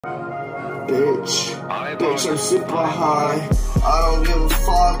Bitch, I'm super high. I don't give a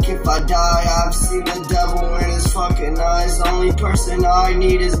fuck if I die. I've seen the devil in his fucking eyes. The only person I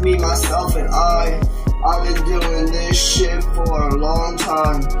need is me, myself, and I. I've been doing this shit for a long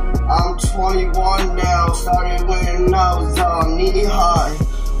time. I'm 21 now, started when I was knee high.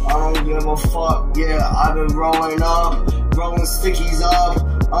 I don't give a fuck, yeah, I've been rolling stickies up.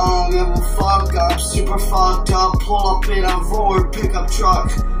 I don't give a fuck, I'm super fucked up. Pull up in a Ford pickup truck.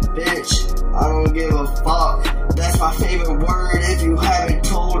 Bitch, I don't give a fuck. That's my favorite word if you haven't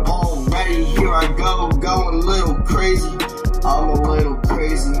told already. Here I go, going a little crazy. I'm a little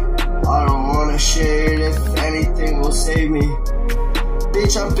crazy. I don't wanna share it if anything will save me.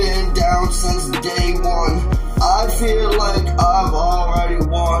 Bitch, I've been down since day one. I feel like I've already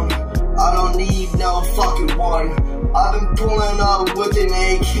won. I don't need no fucking one. I've been pulling up with an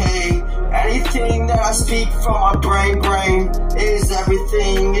AK. Anything that I speak from my brain is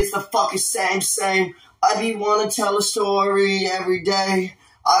everything. It's the fucking same. I be wanna tell a story every day.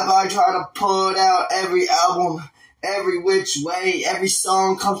 I try to put out every album, every which way. Every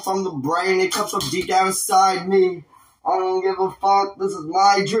song comes from the brain. It comes from deep down inside me. I don't give a fuck, this is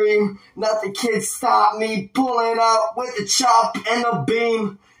my dream. Nothing can stop me. Pulling out with the chop and the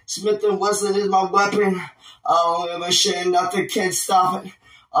beam. Smith & Wesson is my weapon. I don't give a shit, nothing can stop it.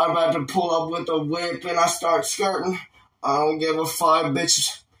 I'm about to pull up with a whip and I start skirting. I don't give a fuck,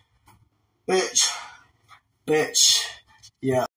 bitch. Yeah.